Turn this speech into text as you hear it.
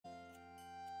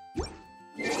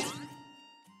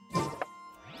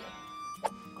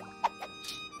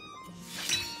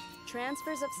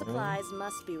Transfers of supplies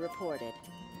must be reported.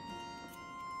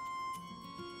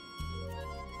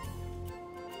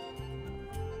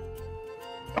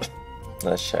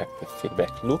 Let's check the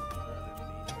feedback loop.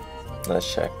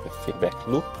 Let's check the feedback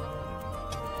loop.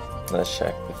 Let's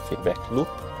check the feedback loop.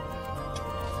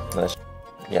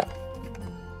 Yeah.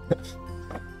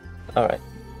 Alright.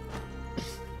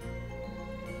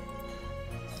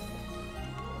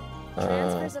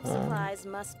 Transfers of supplies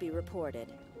must be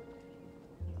reported.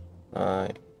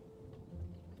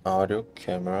 Audio,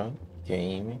 camera,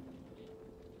 game,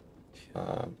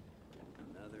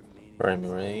 frame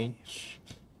range,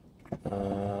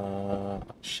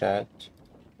 chat.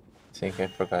 I think I'm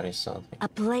forgetting something. A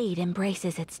blade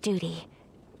embraces its duty,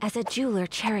 as a jeweler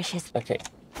cherishes. Okay,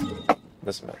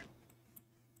 doesn't matter.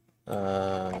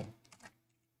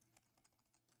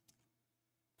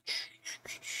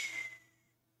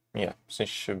 Yeah, so it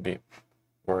should be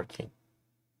working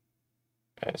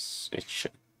as it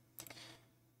should.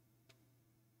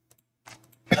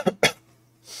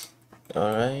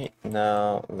 Alright,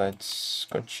 now let's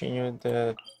continue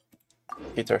the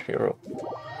Guitar Hero.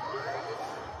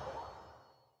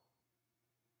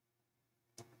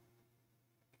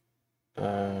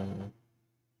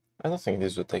 I don't think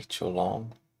this will take too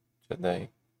long today.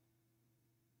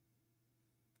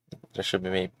 There should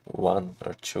be maybe 1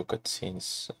 or 2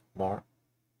 cutscenes more.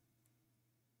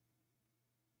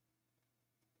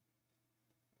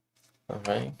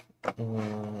 Alright, it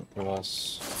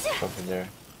was over there.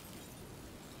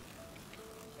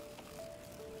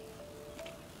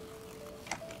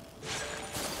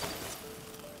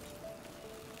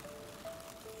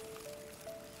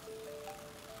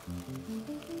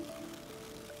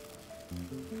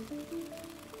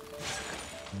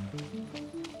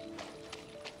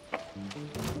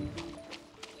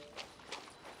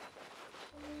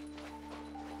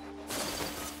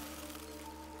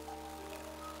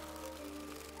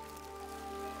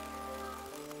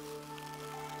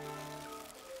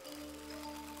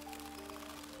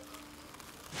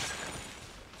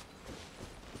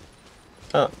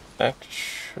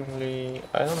 Actually,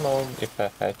 I don't know if I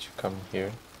had to come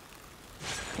here.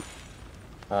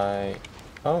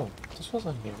 Oh, this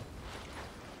wasn't here.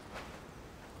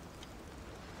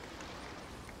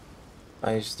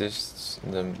 I used this,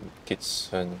 the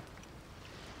kitchen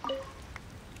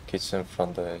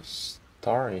from the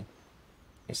story.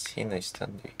 Missing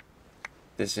standee.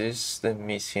 This is the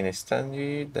missing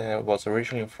standee that was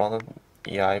originally in front of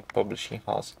EI Publishing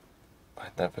House. I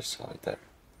never saw it there.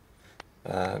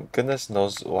 Goodness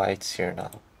knows why it's here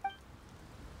now.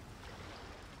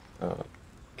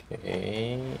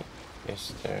 Okay,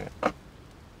 is there...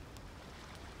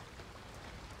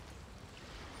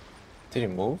 Did it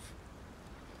move?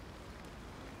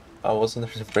 I was under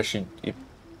the impression it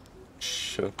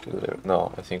shook a little.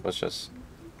 No, I think it was just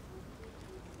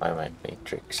my mind playing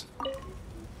tricks.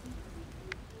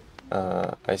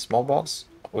 A small box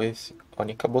with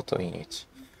Onikabuto in it.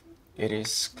 It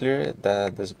is clear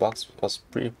that this box was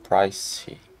pretty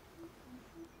pricey.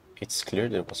 It's clear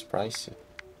that it was pricey.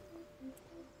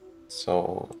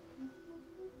 So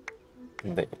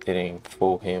they didn't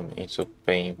fool him into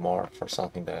paying more for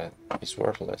something that is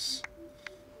worthless.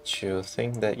 To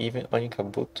think that even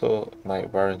Onikabuto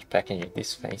might warrant packaging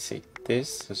this fancy.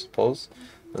 This, I suppose,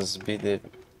 must be the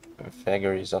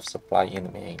vagaries of supply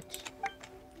and demand.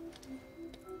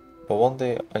 But one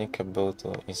day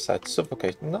Onikabuto inside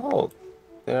suffocate. No!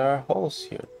 There are holes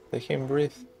here. They can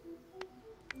breathe.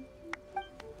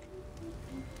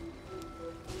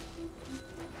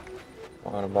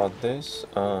 What about this?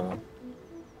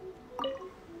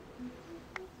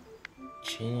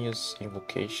 Genius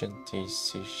Invocation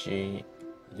TCG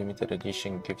Limited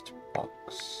Edition Gift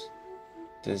Box.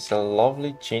 This is a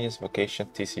lovely Genius Invocation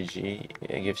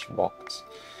TCG gift box.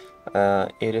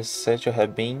 It is said to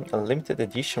have been a limited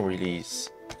edition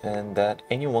release, and that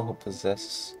anyone who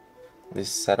possesses this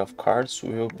set of cards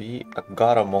will be a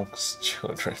god amongst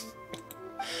children.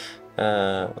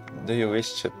 Do you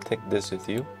wish to take this with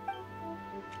you?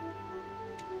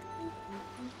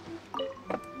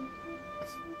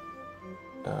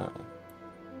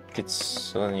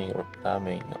 Kitsune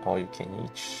Ramen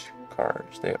all-you-can-eat card.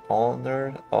 The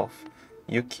owner of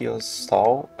Yukio's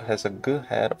stall has a good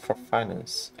head for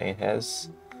finance and has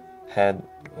had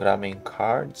ramen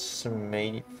cards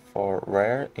made for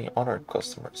rare and honored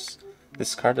customers.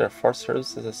 This card therefore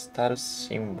serves as a status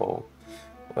symbol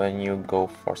when you go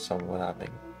for some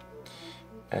ramen,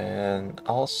 and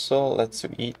also lets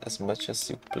you eat as much as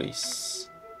you please.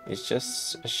 It's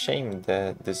just a shame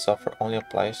that this offer only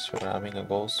applies to ramen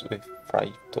noodles with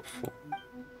fried tofu.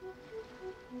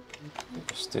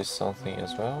 Is this something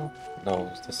as well? No,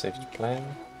 it's the safety plan.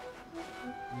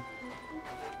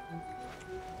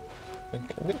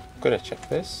 Okay, could I check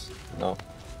this? No.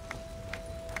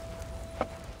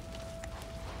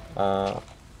 Do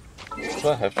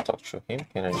I have to talk to him?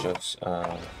 Can I just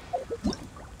go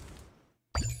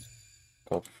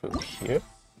through here?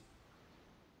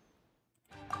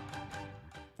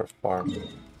 Perform.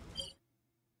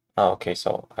 Oh, okay,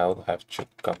 so I'll have to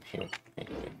come here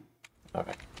anyway.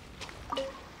 Alright.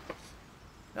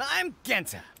 I'm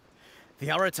Genta. The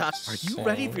Arataki. Are you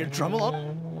ready for your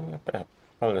Drumalong?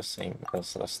 Probably the same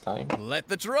as last time. Let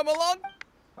the Drumalong.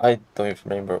 I don't even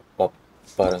remember what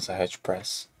buttons I had to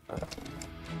press.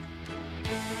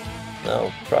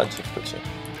 No, prod difficulty.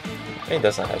 It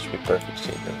doesn't have to be perfect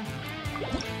either.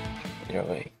 Either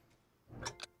way.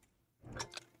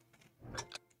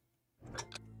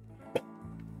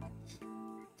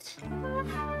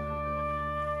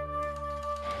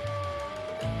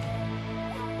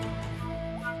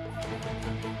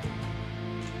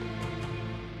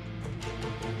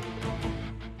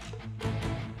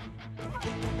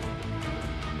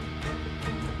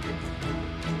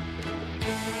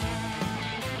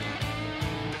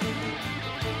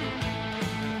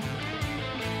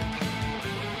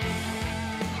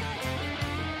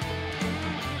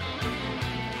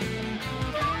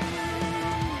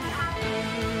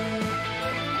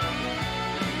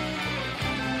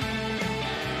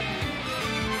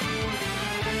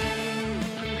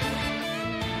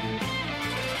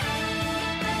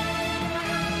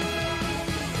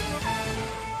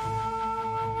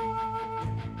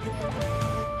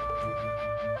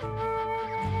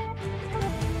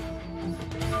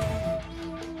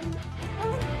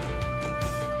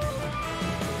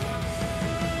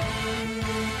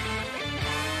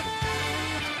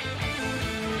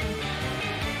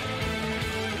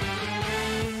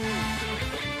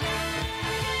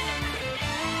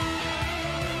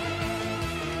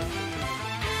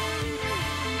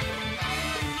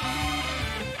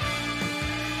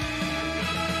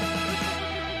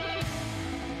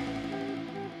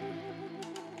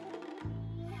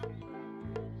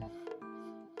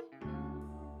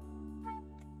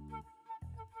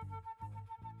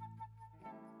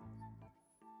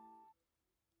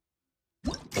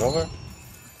 Over.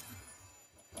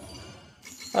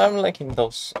 I'm liking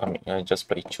those. I mean, I just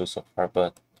played 2 so far,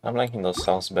 but I'm liking those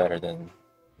sounds better than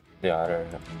the other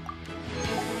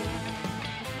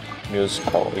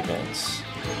musical events.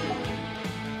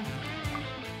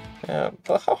 Yeah,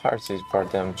 but how hard is it for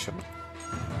them to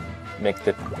make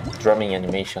the drumming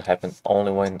animation happen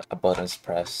only when a button is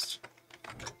pressed?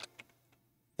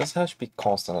 Doesn't have to be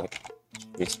constant, like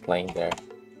it's playing there.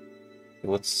 It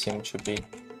would seem to be.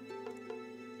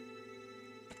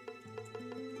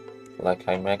 Like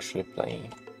I'm actually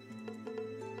playing.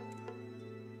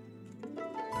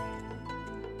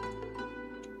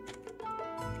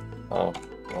 Oh,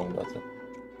 wrong button.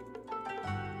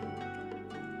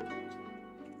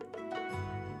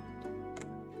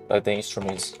 Like the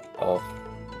instruments of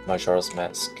Majora's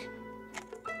Mask.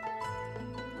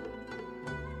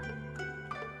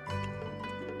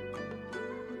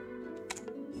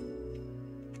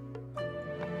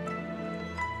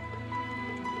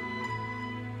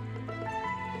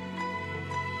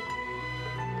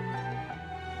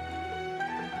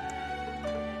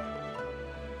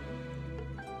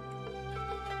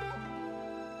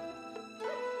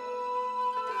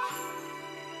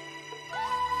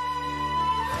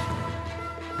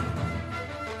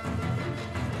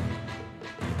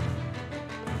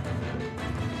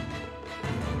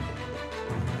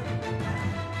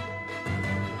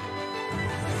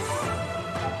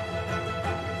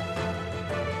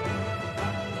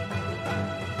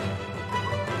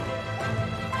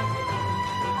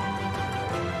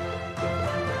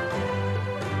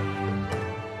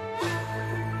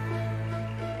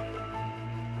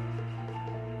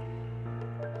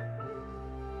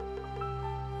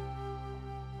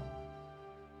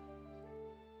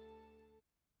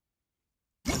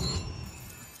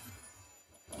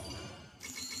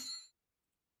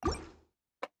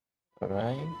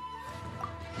 Alright.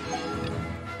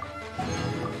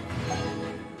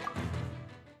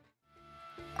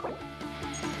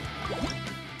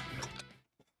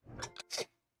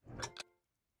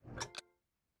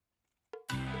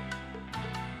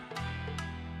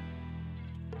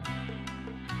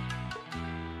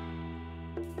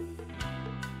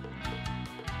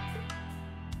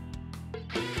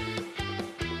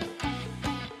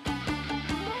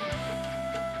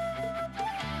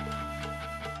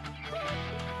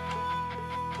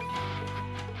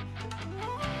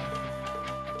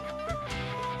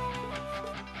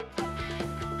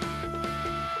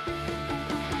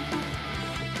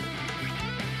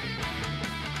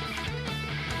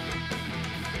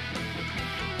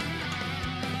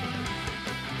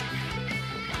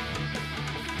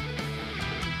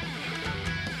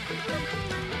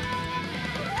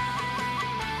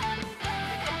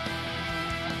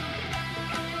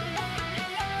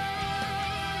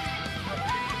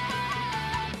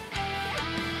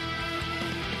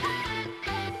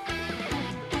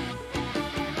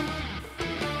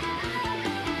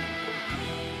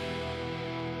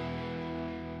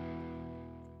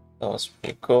 That was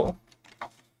pretty cool.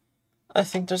 I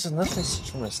think there's enough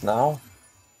instruments now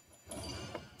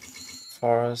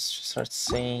for us to start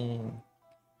seeing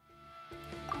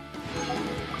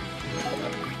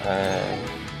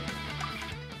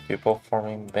people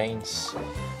forming bands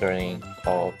during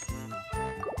co-op.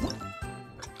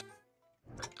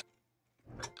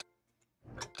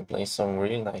 Playing some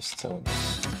really nice tunes.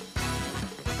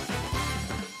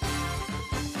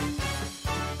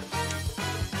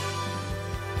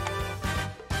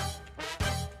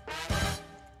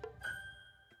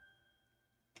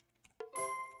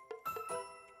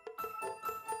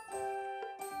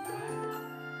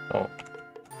 Oh.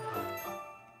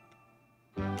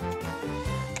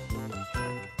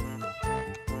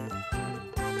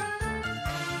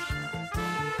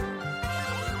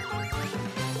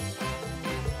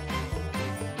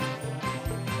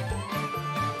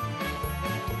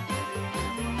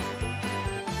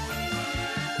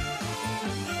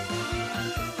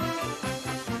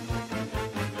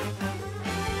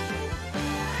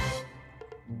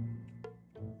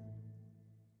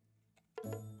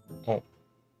 Oh.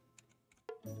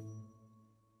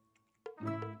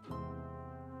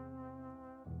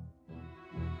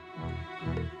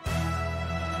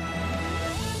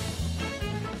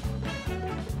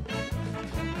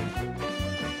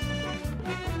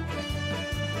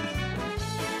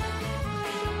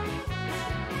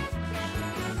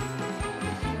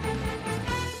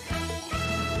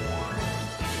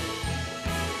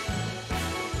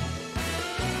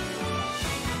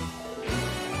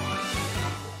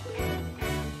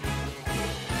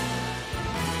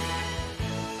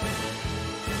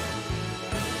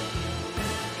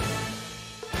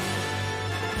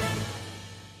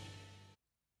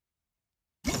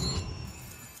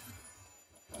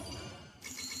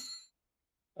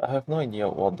 I have no idea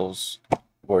what those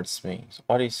words mean.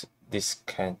 What is this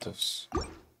cantus?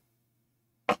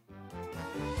 I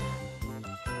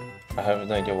have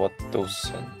no idea what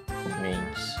docent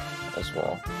means as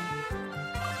well.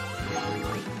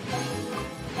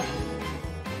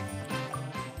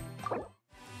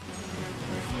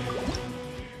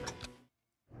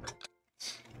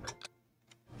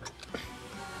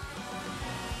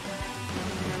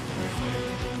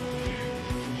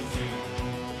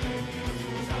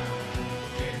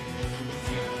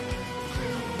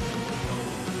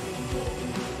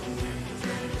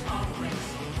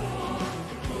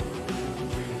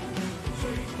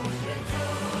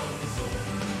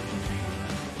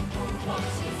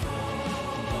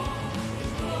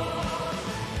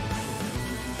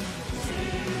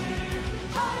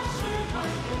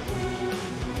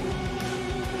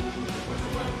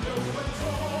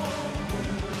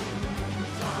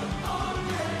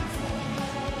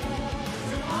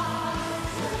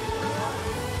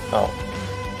 Oh.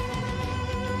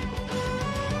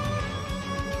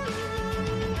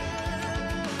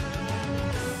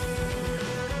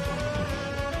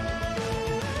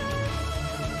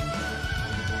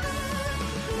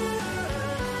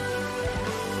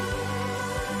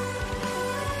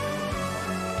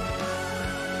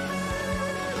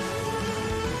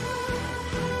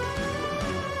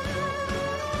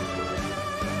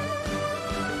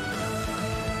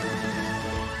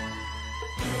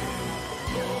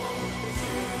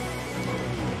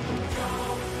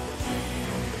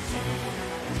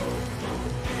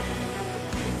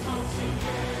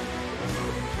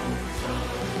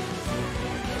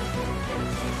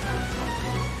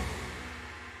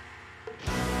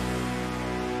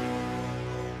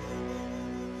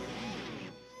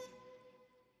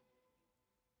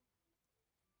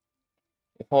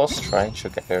 I was trying to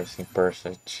get everything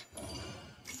perfect.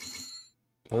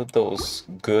 Would those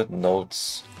good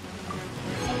notes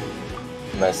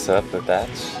mess up with that?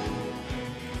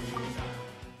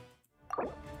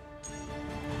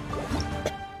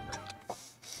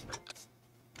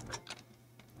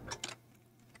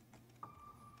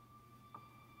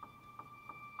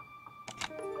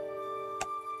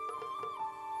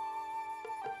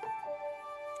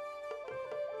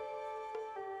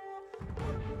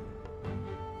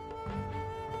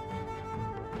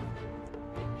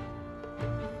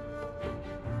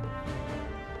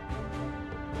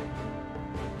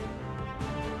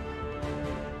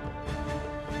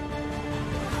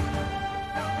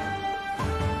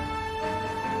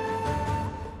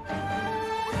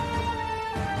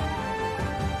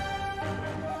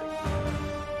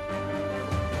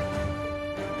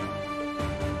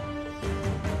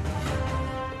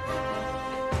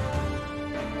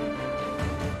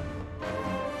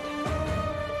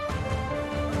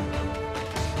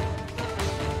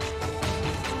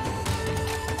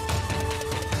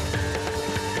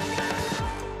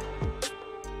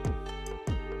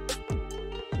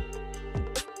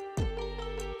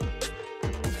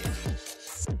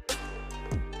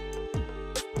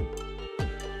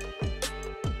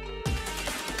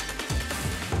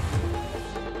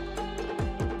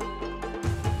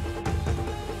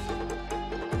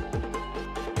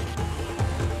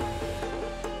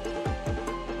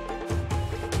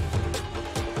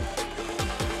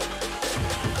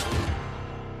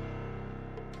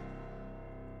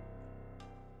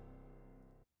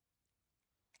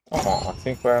 Oh, I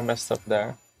think where I messed up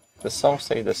there. The songs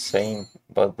stay the same,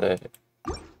 but the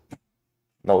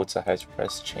notes I had to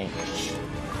press change.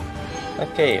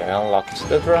 Okay, I unlocked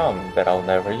the drum that I'll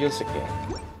never use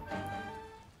again.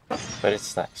 But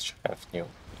it's nice to have new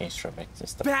instruments and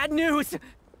stuff. Bad news!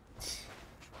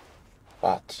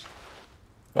 What?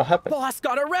 What happened? Boss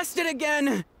got arrested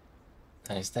again!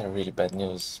 Is that really bad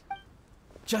news?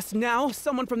 Just now,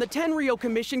 someone from the Tenryo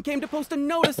Commission came to post a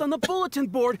notice on the bulletin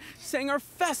board saying our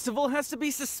festival has to be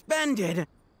suspended.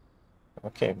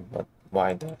 Okay, but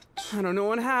why that? I don't know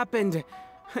what happened.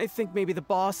 I think maybe the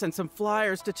boss sent some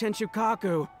flyers to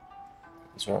Tenshukaku.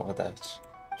 What's wrong with that?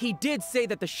 He did say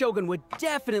that the Shogun would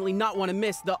definitely not want to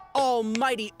miss the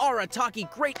almighty Arataki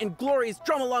Great and Glorious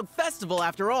Drumalong Festival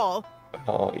after all.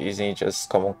 Oh, isn't it just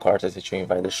common courtesy to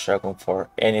invite the Shogun for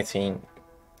anything,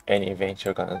 any event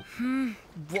you're gonna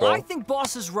Well, I think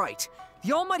Boss is right.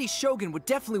 The almighty Shogun would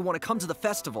definitely want to come to the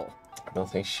festival. I don't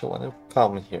think she wanna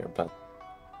come here, but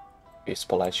it's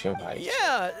polite to invite.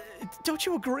 Yeah, don't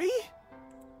you agree?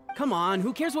 Come on,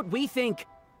 who cares what we think?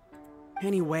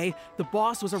 Anyway, the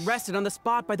boss was arrested on the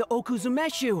spot by the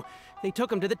Okuzumeshu. They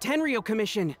took him to the Tenryo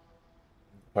Commission.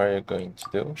 What are you going to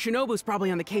do? Shinobu's probably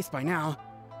on the case by now.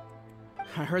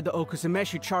 I heard the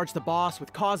Okuzumeshu charged the boss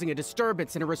with causing a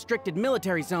disturbance in a restricted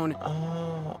military zone.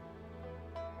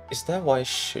 Is that why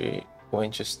she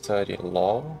went to study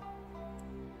law?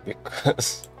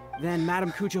 Because... Then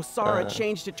Madame Kujo-Sara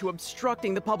changed it to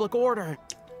obstructing the public order.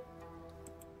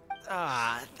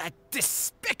 That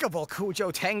despicable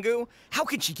Kujo Tengu! How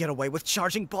can she get away with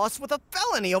charging Boss with a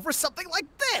felony over something like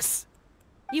this?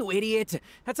 You idiot!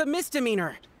 That's a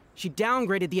misdemeanor! She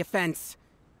downgraded the offense.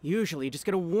 Usually you just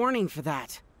get a warning for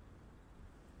that.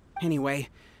 Anyway,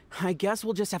 I guess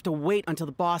we'll just have to wait until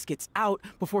the boss gets out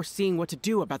before seeing what to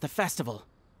do about the festival.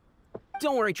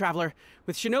 Don't worry, Traveler.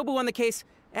 With Shinobu on the case,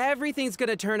 everything's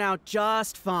gonna turn out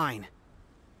just fine.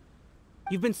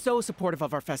 You've been so supportive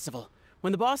of our festival.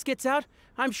 When the boss gets out,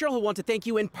 I'm sure he'll want to thank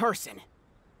you in person.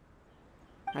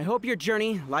 I hope your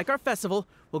journey, like our festival,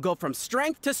 will go from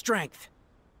strength to strength.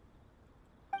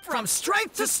 From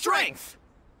strength to strength!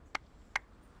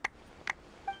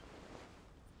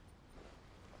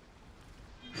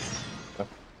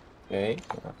 Okay.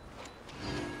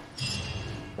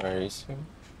 Where is he?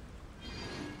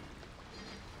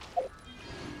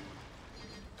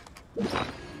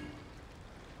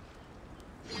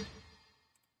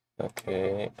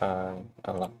 Okay, I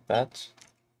unlock that.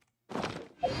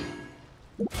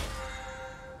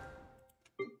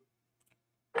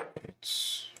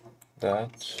 It's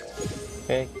that.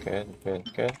 Okay, good.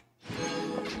 Okay,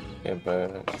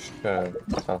 but should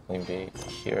something be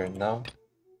here now?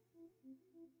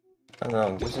 Oh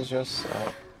no, this is just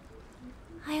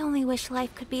I only wish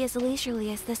life could be as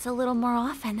leisurely as this a little more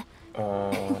often.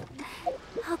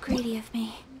 How greedy of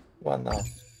me. what now?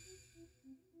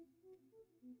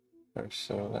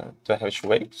 So do I have to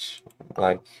wait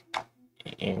like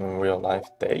in real life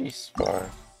days for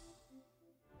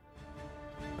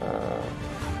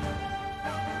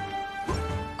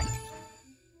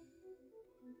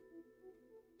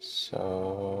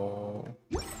so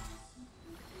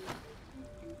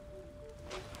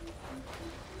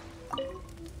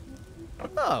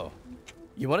Oh,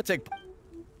 you want to take...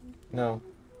 no,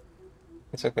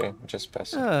 it's okay, I'm just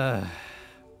passing.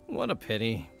 What a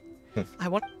pity. I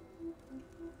want...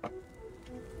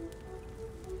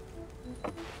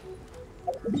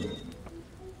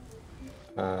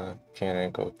 Can I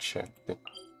go check the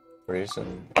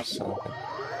prison or something?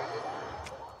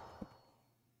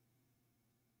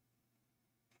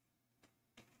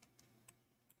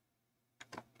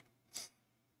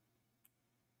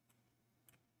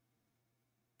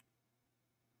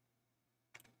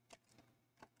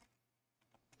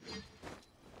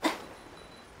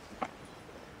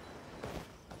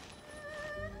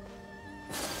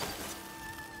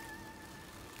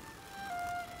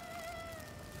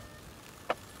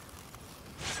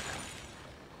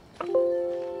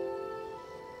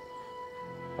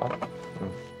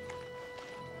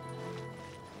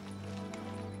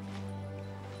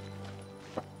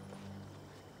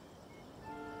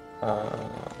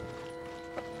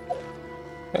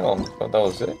 Hang on, but that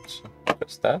was it?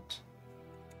 Just that?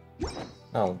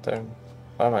 No, there.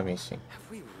 What am I missing? Have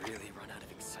we really run out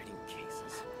of exciting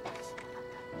cases?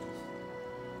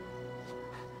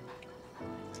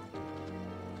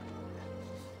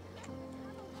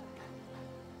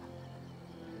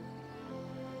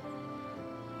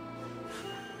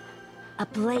 A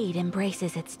blade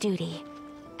embraces its duty,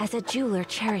 as a jeweler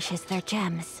cherishes their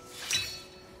gems.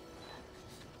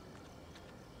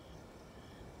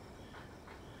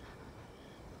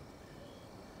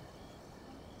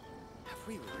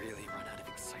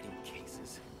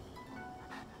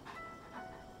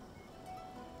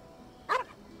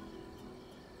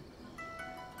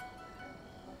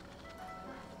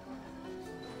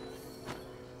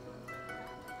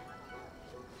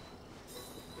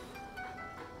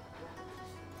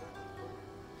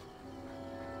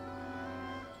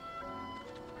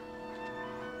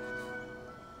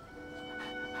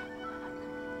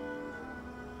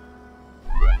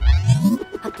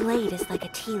 blade is like a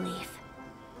tea leaf.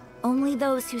 Only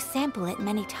those who sample it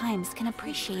many times can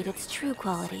appreciate its true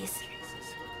qualities.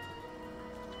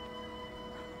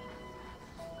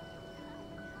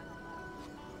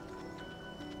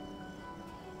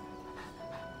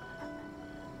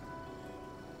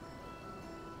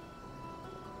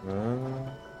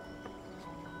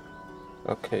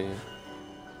 Okay.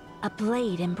 A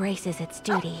blade embraces its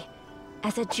duty,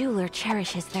 as a jeweler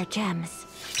cherishes their gems.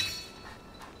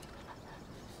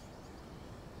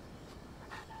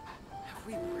 Have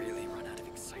we really run out of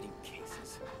exciting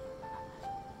cases?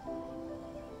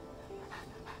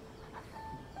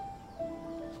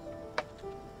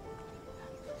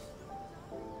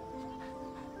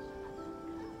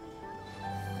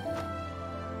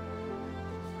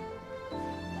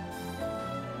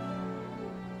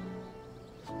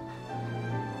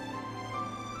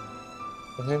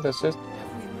 I think that's it.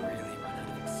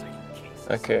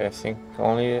 Okay, I think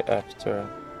only after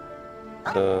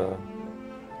the...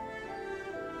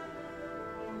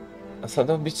 I thought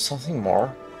there would be something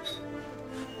more.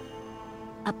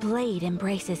 A blade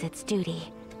embraces its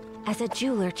duty, as a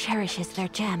jeweler cherishes their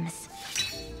gems.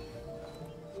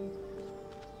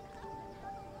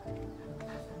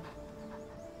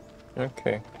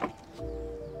 Okay.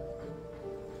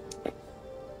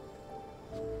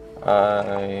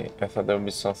 I thought there would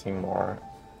be something more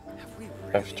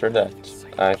after that.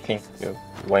 I think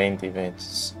when the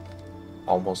events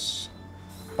almost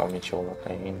coming to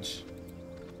an end,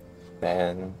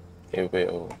 then it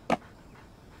will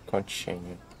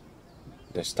continue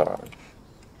the story.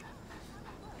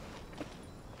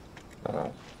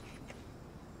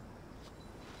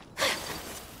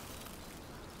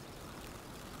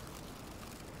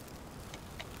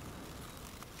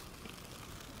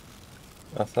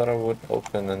 I thought I would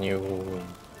open a new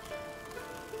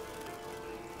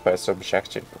quest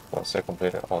objective once I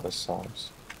completed all the songs.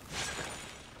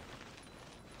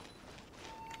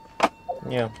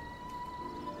 Yeah.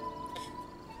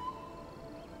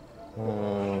 I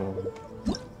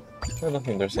don't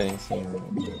think there's anything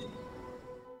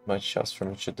much else for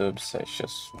me to do besides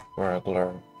just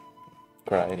regular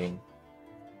grinding.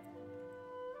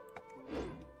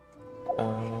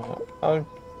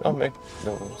 I'll make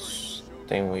those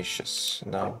 10 wishes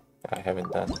now. I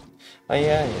haven't done. Oh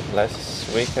yeah,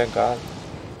 last week I got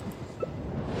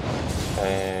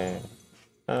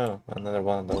another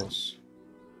one of those.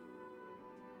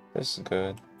 This is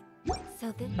good.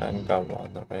 So I got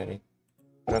one already.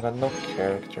 But I got no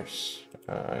characters.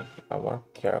 I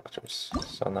want characters.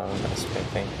 So now I'm gonna spend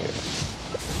 10 here.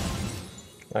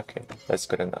 Okay, that's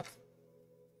good enough.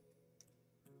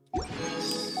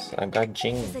 I got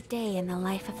Jing It's a day in the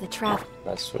life of the traveler.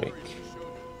 last week.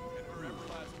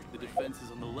 The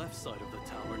defenses on the left side of the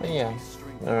tower. Yeah.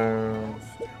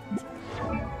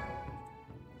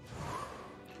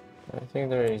 I think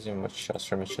there isn't much else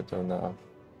for me to do now.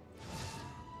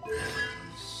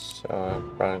 So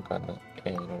I'm probably gonna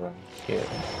end around here.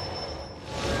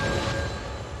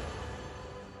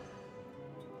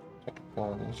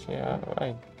 Yeah,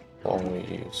 I don't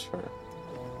really use her.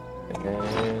 And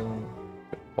then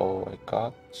the bow I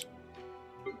got.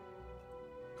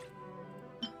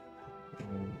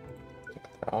 Take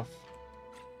that off.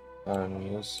 I'm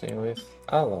using with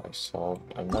alloy, so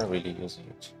I'm not really using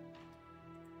it.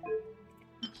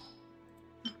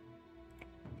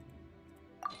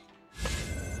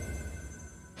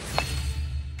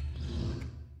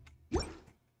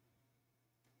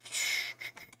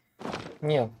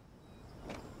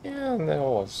 Yeah, that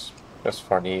was just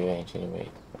for the event anyway.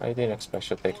 I didn't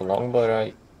expect it to take long, but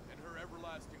I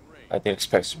didn't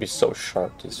expect it to be so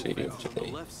short this video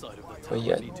today. But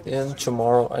yeah, then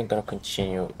tomorrow I'm gonna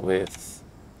continue with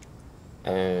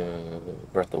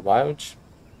Breath of the Wild.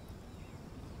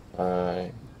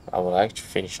 I would like to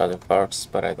finish other parts,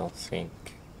 but I don't think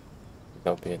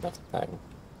there'll be enough time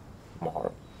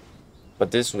tomorrow.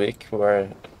 But this week we're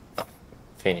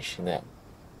finishing that.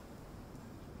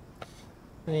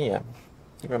 And yeah,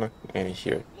 I'm gonna end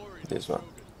here this one.